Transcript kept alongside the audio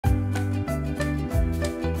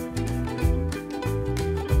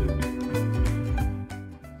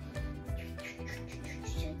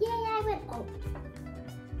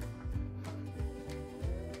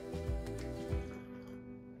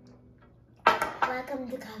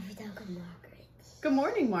Welcome to Coffee Talk with Margaret. Good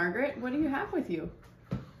morning, Margaret. What do you have with you?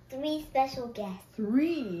 3 special guests.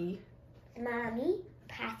 3? Mommy,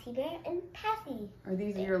 Patty Bear, and Patty. Are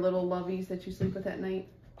these your little lovies that you sleep with at night?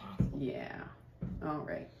 Patty. Yeah. All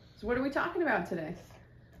right. So what are we talking about today?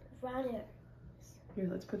 Runner. Here,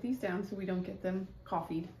 let's put these down so we don't get them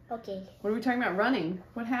coffeed. Okay. What are we talking about? Running.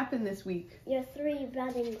 What happened this week? Your 3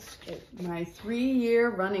 running streak. My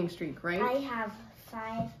 3-year running streak, right? I have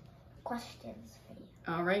 5 questions for you.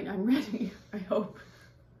 All right, I'm ready. I hope.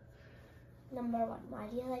 Number 1, why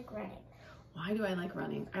do you like running? Why do I like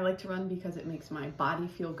running? I like to run because it makes my body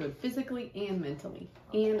feel good physically and mentally.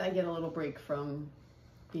 And I get a little break from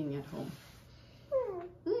being at home.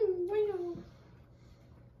 I know.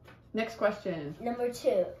 Next question. Number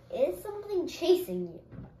 2, is something chasing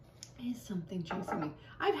you? Is something chasing me?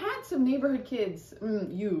 I've had some neighborhood kids,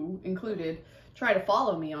 you included, try to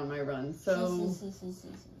follow me on my runs. So,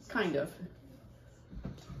 kind of.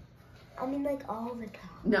 I mean, like all the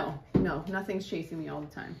time. No, nothing's chasing me all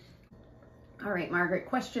the time. All right, Margaret,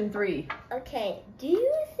 question 3. Okay, do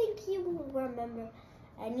you think you will remember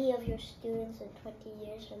any of your students in 20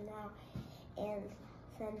 years from now and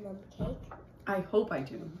send them cake? I hope I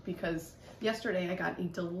do, because yesterday I got a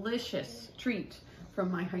delicious treat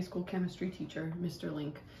from my high school chemistry teacher, Mr.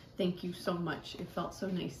 Link. Thank you so much. It felt so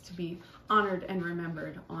nice to be honored and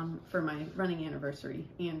remembered for my running anniversary.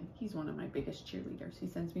 And he's one of my biggest cheerleaders. He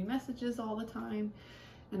sends me messages all the time.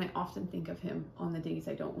 And I often think of him on the days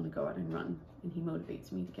I don't want to go out and run. And he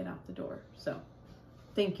motivates me to get out the door. So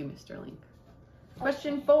thank you, Mr. Link.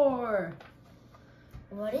 Question 4.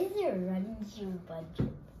 What is your running shoe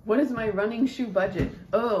budget? What is my running shoe budget?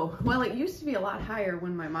 Oh, well, it used to be a lot higher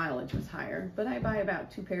when my mileage was higher. But I buy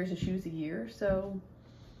about 2 pairs of shoes a year. So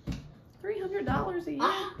 $300 a year.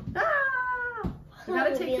 Ah! I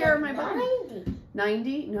gotta take care of my body. 90.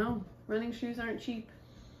 90? No, running shoes aren't cheap.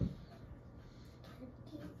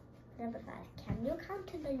 Number 5, can you count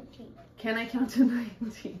to 19? Can I count to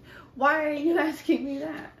 90? Why are you asking me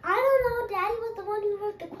that? I don't know. Daddy was the one who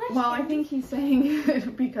wrote the question. Well, I think he's saying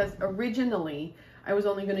it because originally I was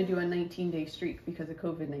only going to do a 19-day streak because of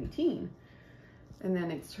COVID-19. And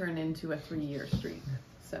then it's turned into a 3-year streak.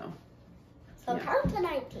 So yeah. Count to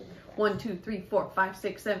 19. 1, 2, 3, 4, 5,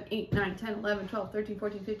 6, 7, 8, 9, 10, 11, 12, 13,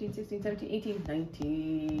 14, 15, 16, 17, 18,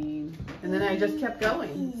 19. And then I just kept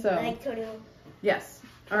going. So Like 21. Yes.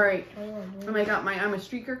 All right. 21. And I got my I'm a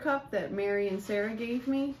Streaker cup that Mary and Sarah gave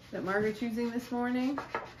me that Margaret's using this morning.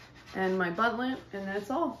 And my buttlet. And that's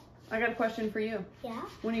all. I got a question for you. Yeah?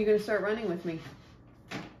 When are you going to start running with me?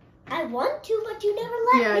 I want to, but you never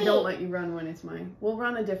let me. Yeah, I don't let you run when it's mine. We'll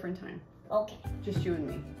run a different time. Okay. Just you and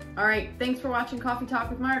me. All right. Thanks for watching Coffee Talk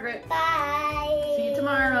with Margaret. Bye. See you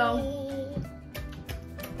tomorrow.